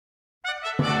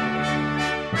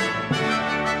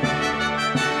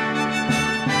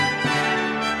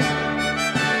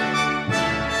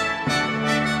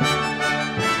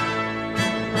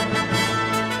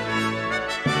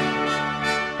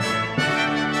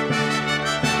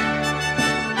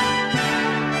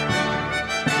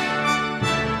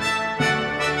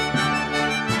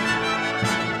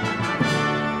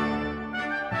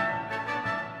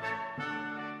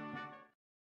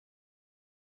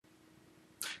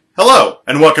Hello,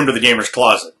 and welcome to the Gamer's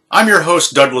Closet. I'm your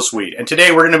host, Douglas Weed, and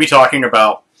today we're going to be talking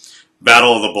about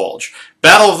Battle of the Bulge.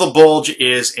 Battle of the Bulge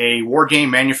is a war game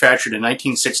manufactured in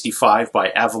 1965 by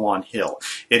Avalon Hill.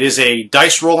 It is a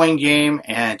dice rolling game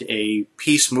and a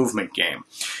piece movement game.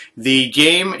 The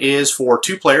game is for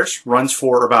 2 players, runs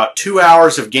for about 2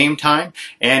 hours of game time,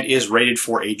 and is rated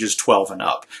for ages 12 and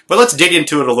up. But let's dig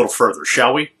into it a little further,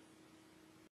 shall we?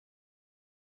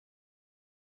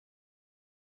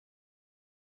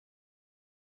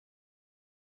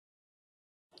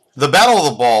 The Battle of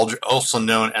the Bulge, also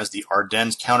known as the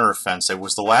Ardennes Counteroffensive,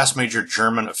 was the last major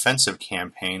German offensive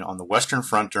campaign on the Western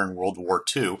Front during World War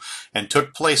II and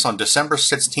took place on December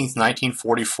 16,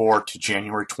 1944 to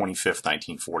January 25,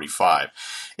 1945.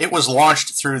 It was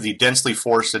launched through the densely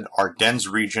forested Ardennes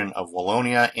region of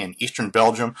Wallonia in eastern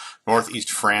Belgium,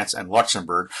 northeast France, and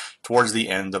Luxembourg towards the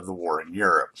end of the war in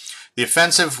Europe. The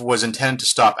offensive was intended to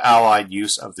stop Allied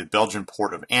use of the Belgian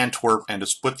port of Antwerp and to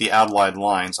split the Allied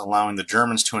lines, allowing the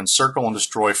Germans to encircle and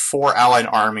destroy 4 Allied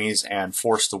armies and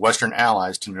force the Western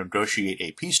Allies to negotiate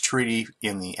a peace treaty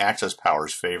in the Axis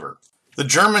powers' favor. The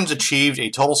Germans achieved a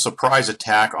total surprise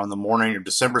attack on the morning of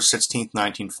December 16,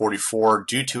 1944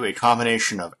 due to a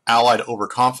combination of Allied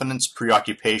overconfidence,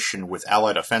 preoccupation with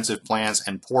Allied offensive plans,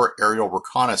 and poor aerial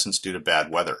reconnaissance due to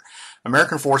bad weather.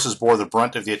 American forces bore the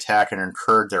brunt of the attack and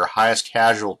incurred their highest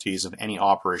casualties of any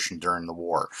operation during the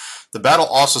war. The battle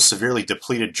also severely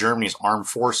depleted Germany's armed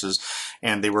forces,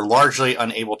 and they were largely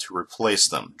unable to replace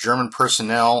them. German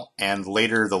personnel and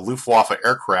later the Luftwaffe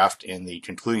aircraft in the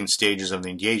concluding stages of the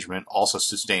engagement also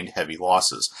sustained heavy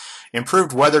losses.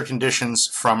 Improved weather conditions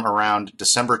from around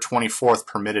December 24th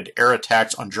permitted air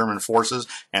attacks on German forces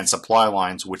and supply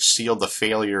lines, which sealed the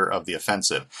failure of the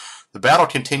offensive. The battle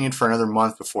continued for another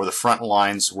month before the front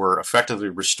lines were effectively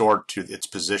restored to its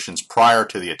positions prior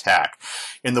to the attack.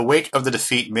 In the wake of the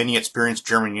defeat, many experienced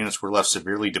German units were left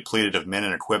severely depleted of men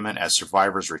and equipment as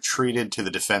survivors retreated to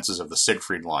the defenses of the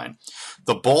Siegfried Line.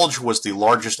 The Bulge was the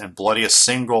largest and bloodiest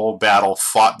single battle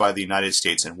fought by the United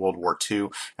States in World War II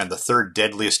and the 3rd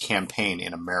deadliest campaign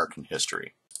in American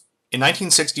history. In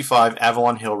 1965,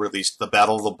 Avalon Hill released The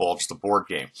Battle of the Bulge, the board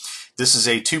game. This is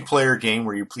a 2-player game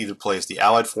where you either play as the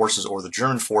Allied forces or the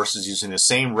German forces using the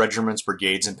same regiments,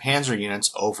 brigades, and panzer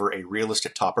units over a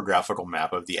realistic topographical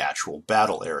map of the actual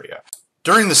battle area.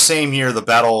 During the same year, the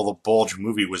Battle of the Bulge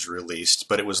movie was released,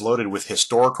 but it was loaded with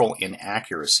historical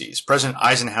inaccuracies. President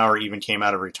Eisenhower even came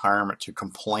out of retirement to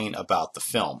complain about the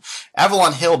film.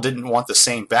 Avalon Hill didn't want the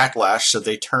same backlash, so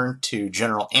they turned to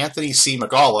General Anthony C.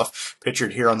 McAuliffe,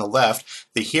 pictured here on the left,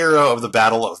 the hero of the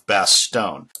Battle of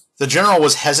Bastogne. The general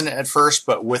was hesitant at first,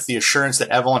 but with the assurance that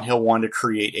Avalon Hill wanted to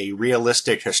create a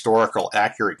realistic, historical,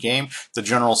 accurate game, the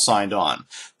general signed on.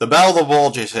 The Battle of the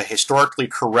Bulge is a historically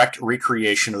correct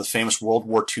recreation of the famous World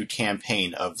War II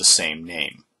campaign of the same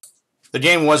name. The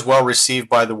game was well received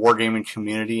by the wargaming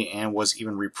community and was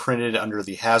even reprinted under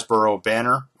the Hasbro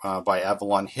banner by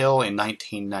Avalon Hill in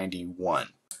 1991.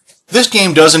 This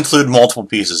game does include multiple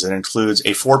pieces. It includes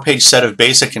a 4-page set of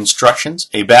basic instructions,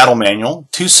 a battle manual,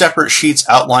 2 separate sheets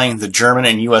outlining the German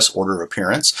and U.S. order of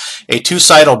appearance, a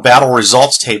 2-sided battle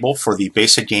results table for the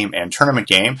basic game and tournament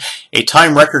game, a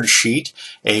time record sheet,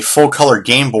 a full-color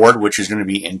game board, which is going to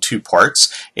be in 2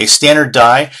 parts, a standard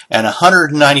die, and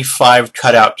 195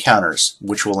 cutout counters,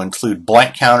 which will include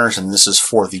blank counters, and this is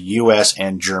for the U.S.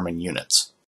 and German units.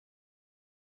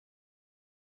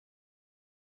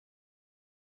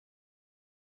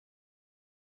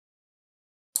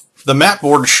 The map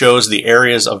board shows the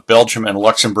areas of Belgium and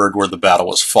Luxembourg where the battle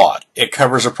was fought. It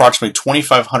covers approximately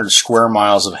 2,500 square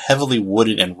miles of heavily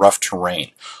wooded and rough terrain.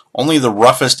 Only the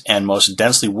roughest and most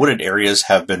densely wooded areas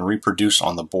have been reproduced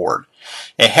on the board.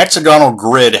 A hexagonal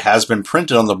grid has been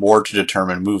printed on the board to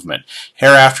determine movement.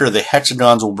 Hereafter, the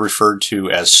hexagons will be referred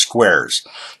to as squares.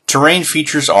 Terrain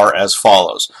features are as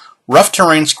follows. Rough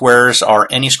terrain squares are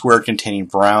any square containing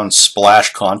brown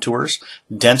splash contours.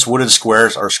 Dense wooded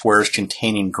squares are squares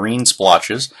containing green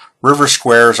splotches. River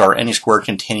squares are any square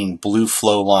containing blue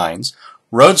flow lines.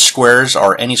 Road squares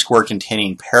are any square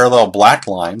containing parallel black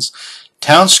lines.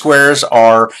 Town squares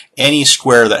are any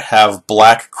square that have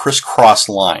black crisscross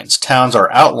lines. Towns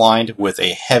are outlined with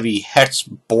a heavy hex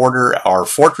border or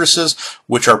fortresses,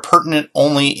 which are pertinent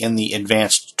only in the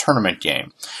advanced tournament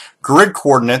game. Grid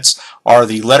coordinates are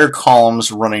the letter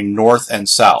columns running north and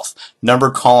south. Number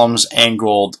columns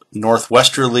angled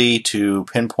northwesterly to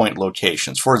pinpoint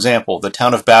locations. For example, the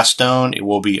town of Bastogne, it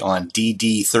will be on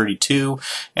DD32,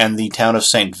 and the town of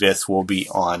St. Vith will be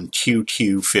on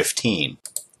QQ15.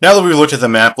 Now that we've looked at the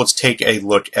map, let's take a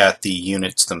look at the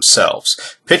units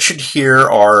themselves. Pictured here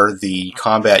are the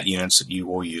combat units that you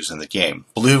will use in the game.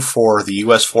 Blue for the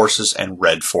US forces and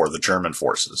red for the German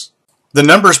forces. The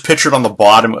numbers pictured on the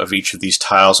bottom of each of these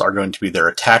tiles are going to be their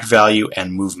attack value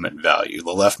and movement value.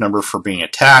 The left number for being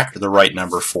attacked, the right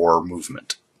number for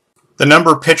movement. The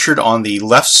number pictured on the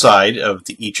left side of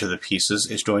each of the pieces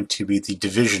is going to be the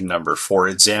division number. For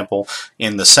example,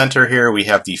 in the center here we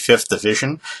have the 5th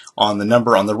Division. On the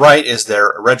number on the right is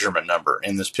their regiment number.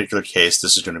 In this particular case,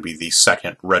 this is going to be the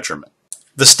 2nd Regiment.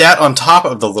 The stat on top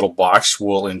of the little box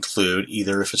will include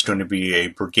either if it's going to be a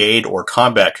brigade or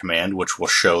combat command, which will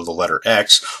show the letter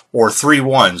X, or 3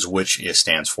 ones, which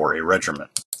stands for a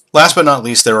regiment. Last but not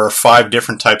least, there are 5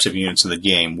 different types of units in the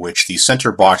game, which the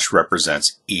center box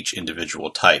represents each individual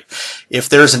type. If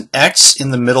there's an X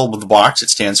in the middle of the box, it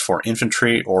stands for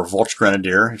infantry or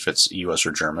Volksgrenadier, if it's US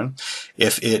or German.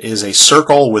 If it is a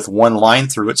circle with 1 line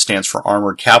through it, it stands for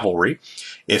armored cavalry.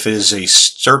 If it is a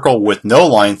circle with no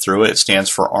line through it, it stands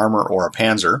for armor or a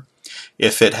panzer.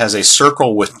 If it has a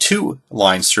circle with 2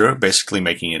 lines through it, basically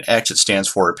making an X, it stands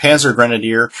for a Panzer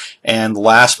Grenadier. And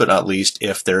last but not least,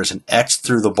 if there's an X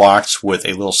through the box with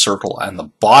a little circle on the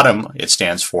bottom, it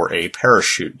stands for a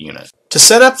parachute unit. To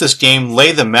set up this game,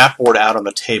 lay the map board out on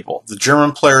the table. The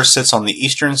German player sits on the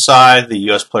eastern side, the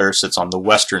US player sits on the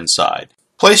western side.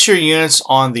 Place your units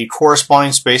on the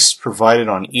corresponding spaces provided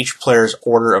on each player's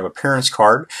order of appearance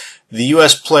card. The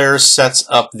US player sets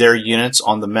up their units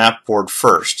on the map board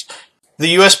first.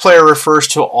 The US player refers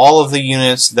to all of the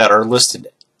units that are listed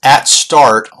at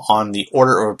start on the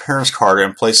order of appearance card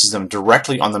and places them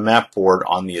directly on the map board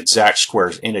on the exact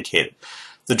squares indicated.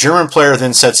 The German player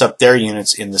then sets up their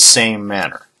units in the same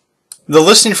manner. The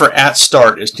listing for at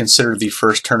start is considered the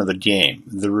first turn of the game.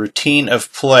 The routine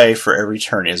of play for every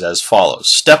turn is as follows.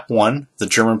 Step 1, the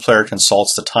German player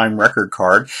consults the time record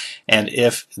card, and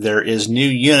if there is new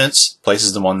units,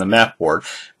 places them on the map board,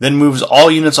 then moves all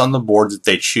units on the board that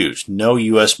they choose. No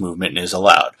US movement is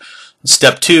allowed.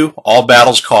 Step 2, all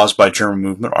battles caused by German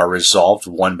movement are resolved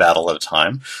 1 battle at a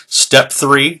time. Step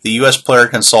 3, the US player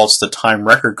consults the time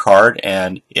record card,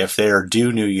 and if they are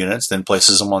due new units, then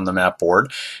places them on the map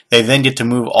board. They then get to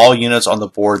move all units on the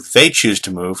board they choose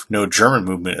to move. No German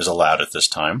movement is allowed at this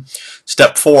time.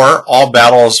 Step 4, all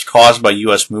battles caused by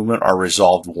US movement are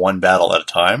resolved 1 battle at a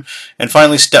time. And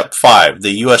finally, Step 5,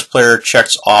 the US player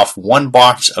checks off 1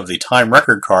 box of the time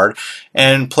record card,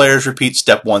 and players repeat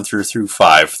Step 1 through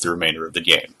 5 for the remainder of the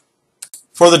game.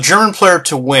 For the German player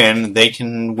to win, they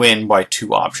can win by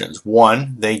 2 options.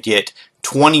 1, they get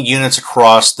 20 units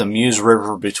across the Meuse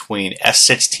River between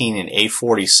S16 and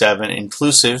A47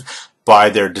 inclusive by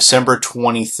their December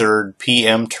 23rd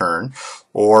PM turn,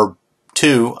 or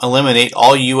 2, eliminate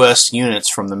all US units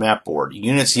from the map board.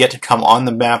 Units yet to come on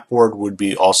the map board would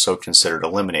be also considered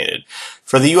eliminated.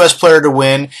 For the US player to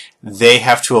win, they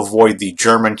have to avoid the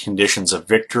German conditions of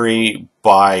victory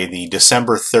by the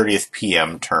December 30th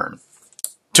PM turn.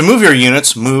 To move your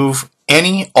units, move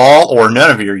any, all, or none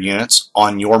of your units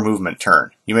on your movement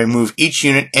turn. You may move each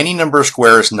unit any number of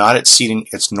squares not exceeding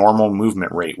its normal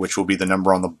movement rate, which will be the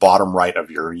number on the bottom right of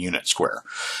your unit square.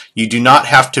 You do not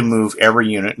have to move every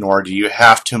unit, nor do you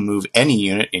have to move any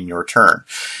unit in your turn.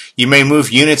 You may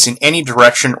move units in any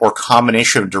direction or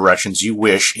combination of directions you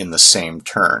wish in the same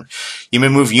turn. You may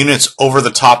move units over the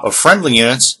top of friendly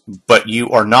units, but you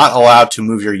are not allowed to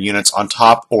move your units on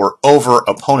top or over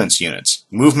opponents' units.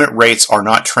 Movement rates are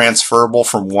not transferable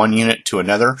from one unit to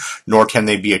another, nor can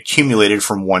they be accumulated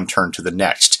from one turn to the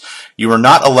next. You are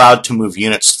not allowed to move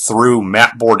units through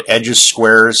mapboard edges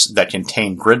squares that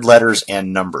contain grid letters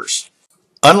and numbers.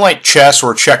 Unlike chess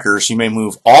or checkers, you may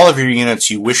move all of your units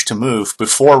you wish to move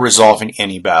before resolving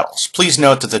any battles. Please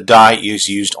note that the die is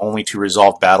used only to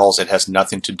resolve battles. It has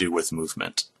nothing to do with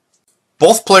movement.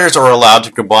 Both players are allowed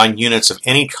to combine units of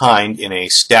any kind in a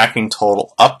stacking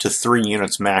total up to 3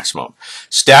 units maximum.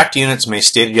 Stacked units may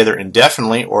stay together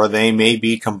indefinitely, or they may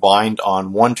be combined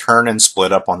on one turn and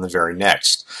split up on the very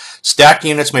next. Stacked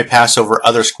units may pass over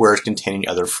other squares containing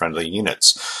other friendly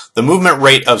units. The movement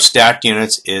rate of stacked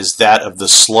units is that of the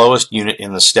slowest unit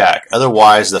in the stack.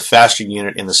 Otherwise, the faster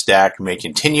unit in the stack may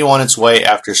continue on its way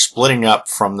after splitting up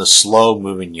from the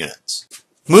slow-moving units.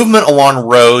 Movement along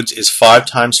roads is 5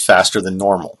 times faster than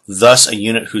normal. Thus, a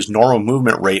unit whose normal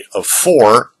movement rate of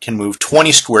 4 can move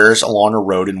 20 squares along a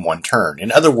road in one turn.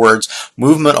 In other words,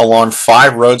 movement along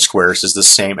 5 road squares is the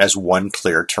same as 1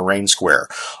 clear terrain square.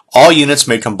 All units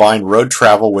may combine road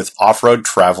travel with off-road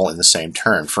travel in the same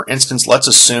turn. For instance, let's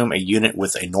assume a unit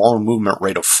with a normal movement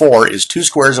rate of 4 is 2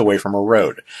 squares away from a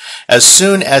road. As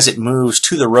soon as it moves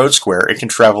to the road square, it can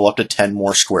travel up to 10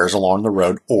 more squares along the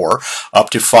road, or up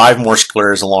to 5 more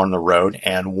squares along the road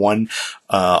and 1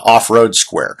 off-road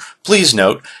square. Please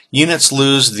note, units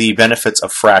lose the benefits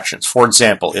of fractions. For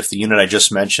example, if the unit I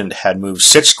just mentioned had moved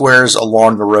 6 squares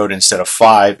along the road instead of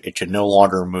 5, it could no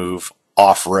longer move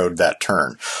off-road that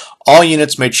turn. All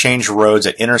units may change roads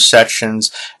at intersections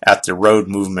at the road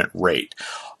movement rate.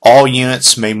 All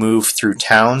units may move through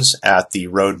towns at the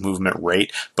road movement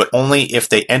rate, but only if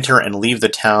they enter and leave the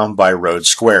town by road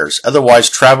squares. Otherwise,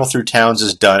 travel through towns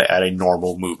is done at a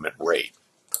normal movement rate.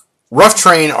 Rough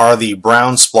terrain are the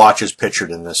brown splotches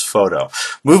pictured in this photo.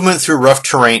 Movement through rough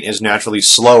terrain is naturally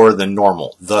slower than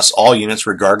normal. Thus, all units,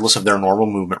 regardless of their normal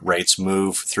movement rates,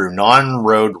 move through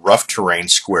non-road rough terrain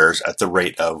squares at the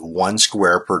rate of 1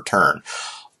 square per turn.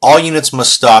 All units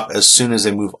must stop as soon as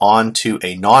they move on to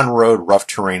a non-road rough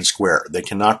terrain square. They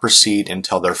cannot proceed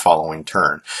until their following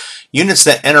turn. Units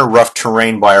that enter rough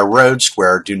terrain by a road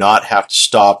square do not have to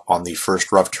stop on the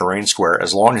first rough terrain square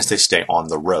as long as they stay on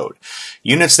the road.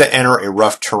 Units that enter a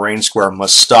rough terrain square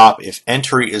must stop if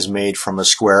entry is made from a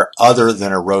square other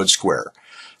than a road square.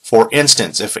 For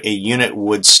instance, if a unit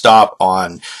would stop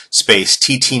on space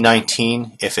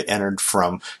TT19 if it entered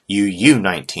from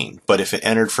UU19, but if it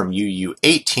entered from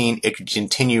UU18, it could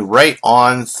continue right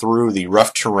on through the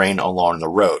rough terrain along the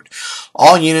road.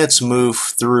 All units move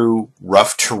through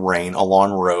rough terrain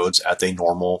along roads at the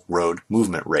normal road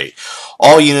movement rate.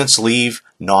 All units leave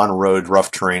non-road rough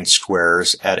terrain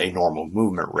squares at a normal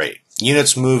movement rate.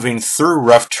 Units moving through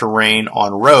rough terrain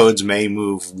on roads may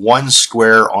move 1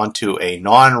 square onto a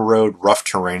non-road rough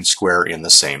terrain square in the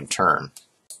same turn.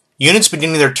 Units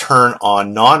beginning their turn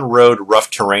on non-road rough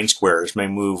terrain squares may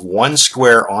move 1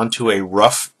 square onto a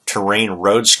rough terrain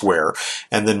road square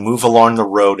and then move along the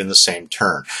road in the same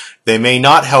turn. They may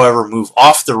not, however, move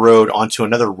off the road onto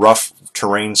another rough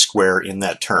terrain square in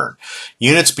that turn.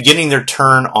 Units beginning their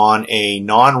turn on a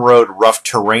non-road rough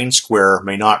terrain square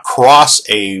may not cross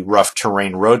a rough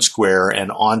terrain road square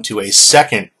and onto a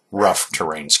second rough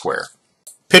terrain square.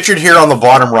 Pictured here on the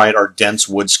bottom right are dense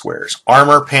wood squares.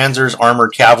 Armor, panzers,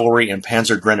 armored cavalry, and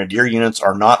panzer grenadier units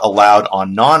are not allowed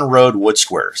on non-road wood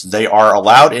squares. They are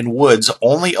allowed in woods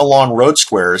only along road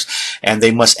squares, and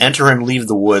they must enter and leave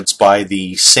the woods by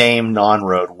the same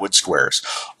non-road wood squares.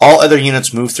 All other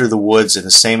units move through the woods in the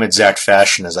same exact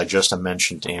fashion as I just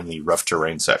mentioned in the rough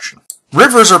terrain section.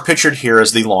 Rivers are pictured here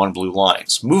as the long blue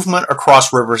lines. Movement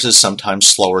across rivers is sometimes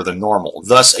slower than normal.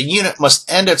 Thus, a unit must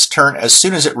end its turn as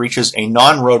soon as it reaches a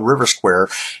non-road river square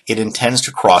it intends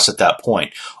to cross at that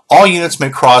point. All units may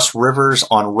cross rivers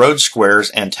on road squares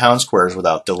and town squares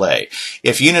without delay.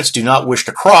 If units do not wish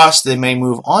to cross, they may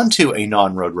move onto a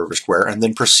non-road river square and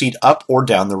then proceed up or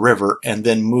down the river and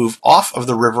then move off of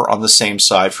the river on the same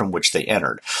side from which they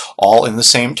entered, all in the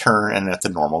same turn and at the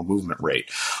normal movement rate.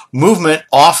 Movement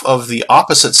off of the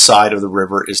opposite side of the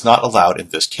river is not allowed in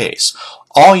this case.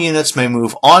 All units may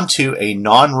move onto a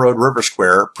non-road river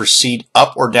square, proceed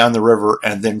up or down the river,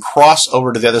 and then cross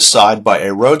over to the other side by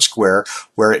a road square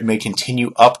where it may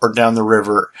continue up or down the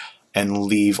river and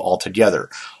leave altogether,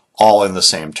 all in the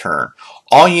same turn.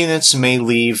 All units may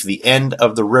leave the end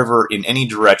of the river in any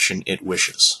direction it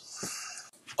wishes.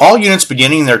 All units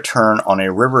beginning their turn on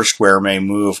a river square may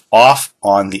move off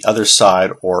on the other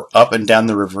side or up and down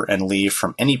the river and leave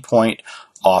from any point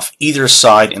off either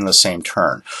side in the same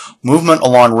turn. Movement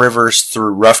along rivers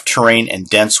through rough terrain and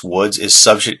dense woods is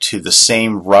subject to the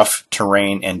same rough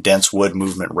terrain and dense wood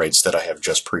movement rates that I have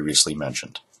just previously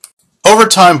mentioned. Over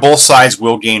time, both sides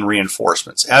will gain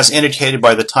reinforcements. As indicated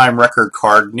by the time record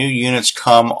card, new units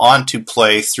come onto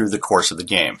play through the course of the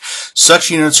game.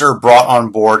 Such units are brought on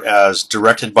board as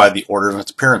directed by the order of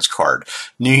appearance card.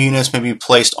 New units may be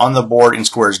placed on the board in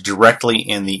squares directly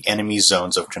in the enemy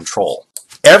zones of control.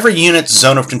 Every unit's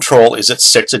zone of control is at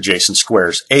 6 adjacent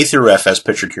squares, A through F as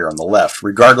pictured here on the left,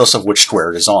 regardless of which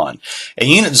square it is on. A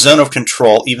unit's zone of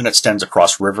control even extends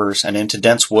across rivers and into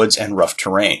dense woods and rough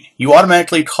terrain. You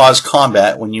automatically cause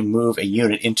combat when you move a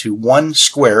unit into 1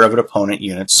 square of an opponent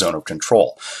unit's zone of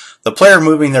control. The player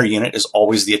moving their unit is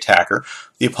always the attacker.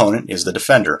 The opponent is the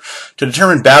defender. To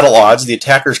determine battle odds, the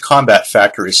attacker's combat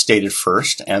factor is stated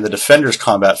first, and the defender's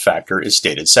combat factor is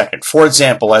stated second. For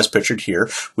example, as pictured here,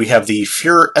 we have the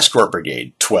Führer Escort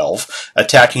Brigade, 12,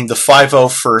 attacking the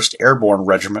 501st Airborne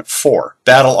Regiment, 4.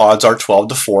 Battle odds are 12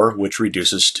 to 4, which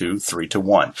reduces to 3 to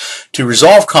 1. To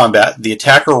resolve combat, the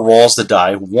attacker rolls the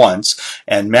die once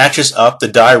and matches up the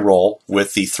die roll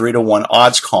with the 3 to 1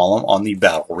 odds column on the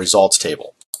battle results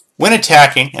table. When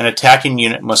attacking, an attacking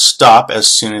unit must stop as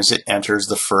soon as it enters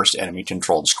the first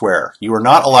enemy-controlled square. You are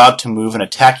not allowed to move an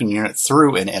attacking unit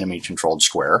through an enemy-controlled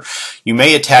square. You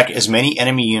may attack as many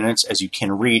enemy units as you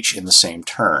can reach in the same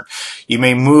turn. You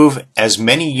may move as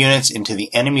many units into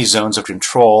the enemy zones of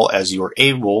control as you are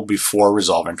able before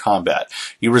resolving combat.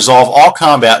 You resolve all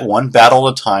combat one battle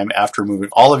at a time after moving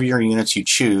all of your units you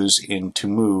choose to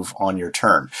move on your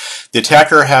turn. The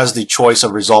attacker has the choice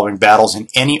of resolving battles in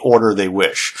any order they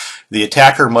wish. The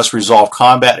attacker must resolve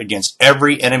combat against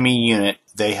every enemy unit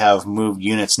they have moved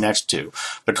units next to.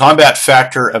 The combat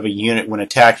factor of a unit when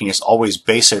attacking is always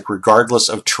basic regardless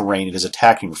of terrain it is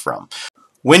attacking from.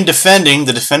 When defending,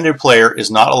 the defended player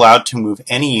is not allowed to move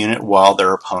any unit while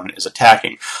their opponent is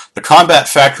attacking. The combat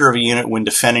factor of a unit when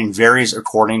defending varies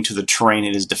according to the terrain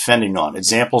it is defending on.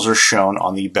 Examples are shown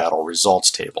on the battle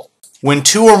results table. When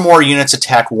 2 or more units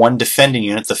attack one defending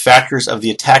unit, the factors of the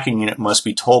attacking unit must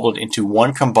be totaled into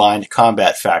one combined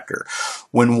combat factor.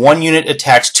 When one unit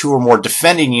attacks 2 or more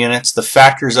defending units, the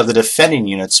factors of the defending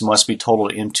units must be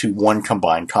totaled into one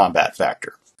combined combat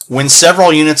factor. When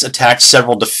several units attack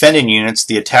several defending units,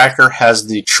 the attacker has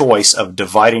the choice of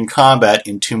dividing combat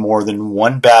into more than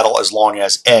one battle as long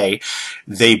as A,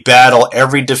 they battle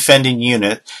every defending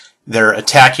unit their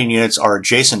attacking units are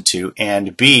adjacent to,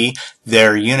 and B,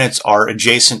 their units are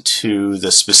adjacent to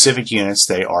the specific units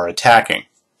they are attacking.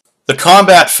 The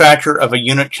combat factor of a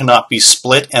unit cannot be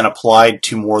split and applied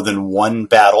to more than one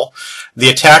battle.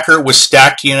 The attacker with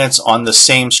stacked units on the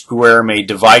same square may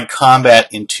divide combat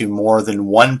into more than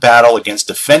one battle against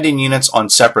defending units on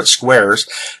separate squares.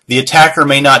 The attacker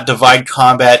may not divide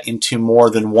combat into more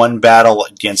than one battle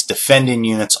against defending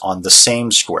units on the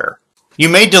same square. You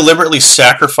may deliberately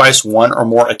sacrifice one or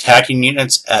more attacking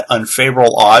units at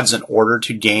unfavorable odds in order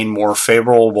to gain more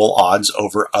favorable odds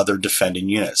over other defending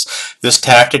units. This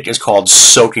tactic is called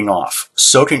soaking off.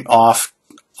 Soaking off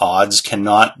odds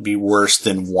cannot be worse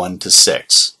than 1 to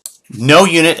 6. No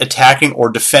unit attacking or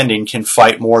defending can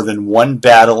fight more than one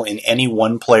battle in any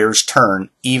one player's turn,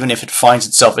 even if it finds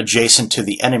itself adjacent to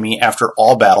the enemy after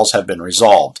all battles have been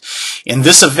resolved. In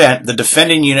this event, the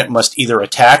defending unit must either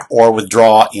attack or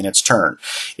withdraw in its turn.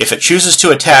 If it chooses to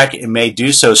attack, it may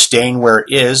do so staying where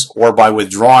it is or by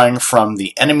withdrawing from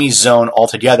the enemy zone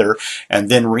altogether and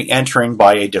then re-entering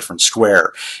by a different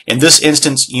square. In this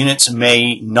instance, units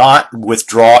may not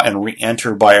withdraw and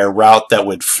re-enter by a route that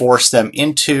would force them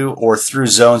into or through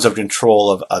zones of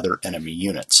control of other enemy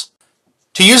units.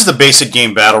 To use the basic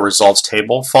game battle results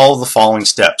table, follow the following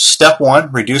steps. Step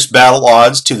 1, reduce battle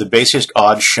odds to the basic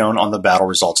odds shown on the battle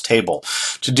results table.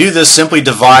 To do this, simply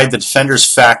divide the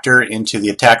defender's factor into the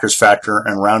attacker's factor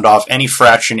and round off any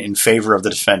fraction in favor of the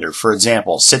defender. For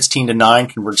example, 16 to 9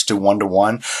 converts to 1 to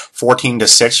 1, 14 to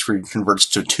 6 converts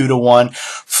to 2 to 1,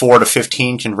 4 to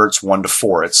 15 converts 1 to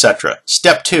 4, etc.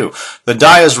 Step 2, the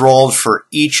die is rolled for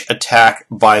each attack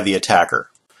by the attacker.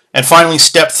 And finally,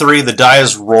 step 3, the die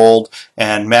is rolled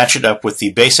and match it up with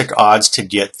the basic odds to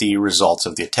get the results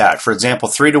of the attack. For example,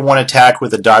 3 to 1 attack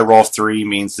with a die roll of 3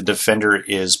 means the defender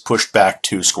is pushed back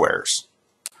 2 squares.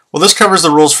 Well, this covers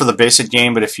the rules for the basic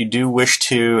game, but if you do wish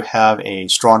to have a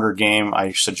stronger game,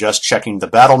 I suggest checking the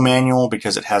battle manual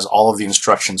because it has all of the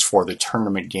instructions for the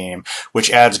tournament game,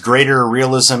 which adds greater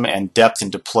realism and depth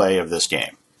into play of this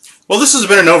game. Well, this has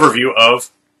been an overview of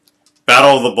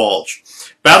Battle of the Bulge.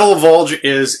 Battle of Bulge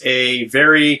is a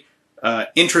very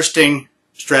interesting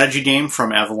strategy game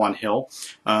from Avalon Hill.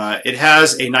 It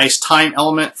has a nice time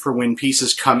element for when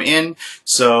pieces come in,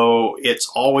 so it's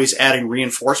always adding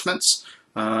reinforcements.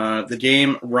 The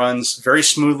game runs very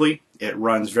smoothly. It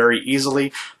runs very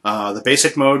easily. The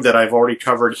basic mode that I've already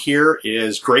covered here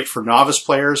is great for novice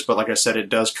players, but like I said, it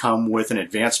does come with an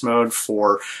advanced mode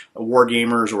for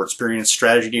wargamers or experienced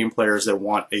strategy game players that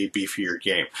want a beefier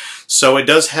game. So it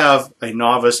does have a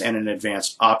novice and an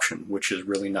advanced option, which is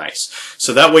really nice.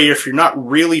 So that way, if you're not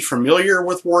really familiar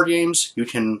with wargames, you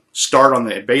can start on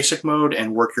the basic mode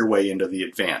and work your way into the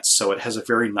advanced. So it has a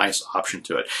very nice option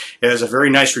to it. It has a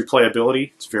very nice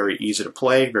replayability. It's very easy to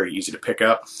play, very easy to pick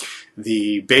up.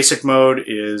 The basic mode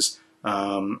is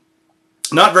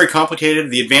not very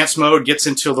complicated. The advanced mode gets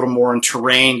into a little more in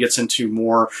terrain, gets into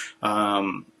more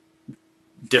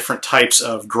different types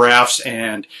of graphs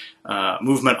and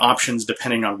movement options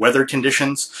depending on weather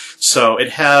conditions. So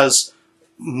it has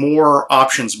more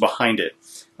options behind it.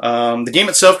 The game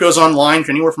itself goes online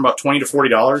for anywhere from about $20 to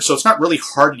 $40, so it's not really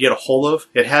hard to get a hold of.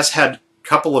 It has had a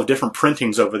couple of different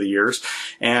printings over the years,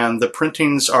 and the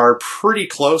printings are pretty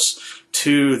close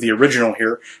to the original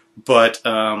here, but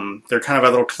they're kind of a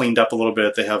little cleaned up a little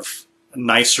bit. They have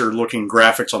nicer looking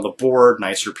graphics on the board,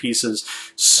 nicer pieces.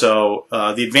 So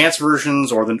the advanced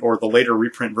versions or the later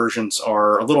reprint versions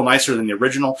are a little nicer than the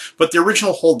original, but the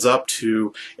original holds up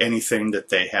to anything that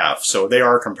they have. So they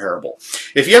are comparable.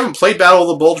 If you haven't played Battle of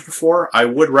the Bulge before, I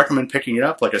would recommend picking it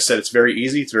up. Like I said, it's very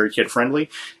easy, it's very kid friendly,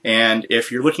 and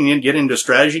if you're looking to get into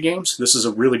strategy games, this is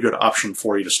a really good option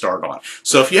for you to start on.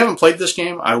 So if you haven't played this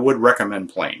game, I would recommend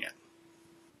playing it.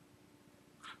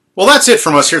 Well, that's it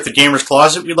from us here at the Gamer's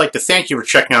Closet. We'd like to thank you for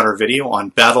checking out our video on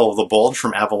Battle of the Bulge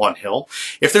from Avalon Hill.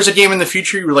 If there's a game in the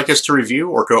future you would like us to review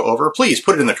or go over, please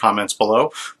put it in the comments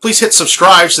below. Please hit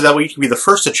subscribe so that way you can be the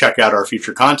first to check out our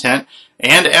future content.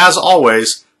 And as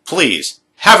always, please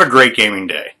have a great gaming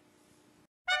day.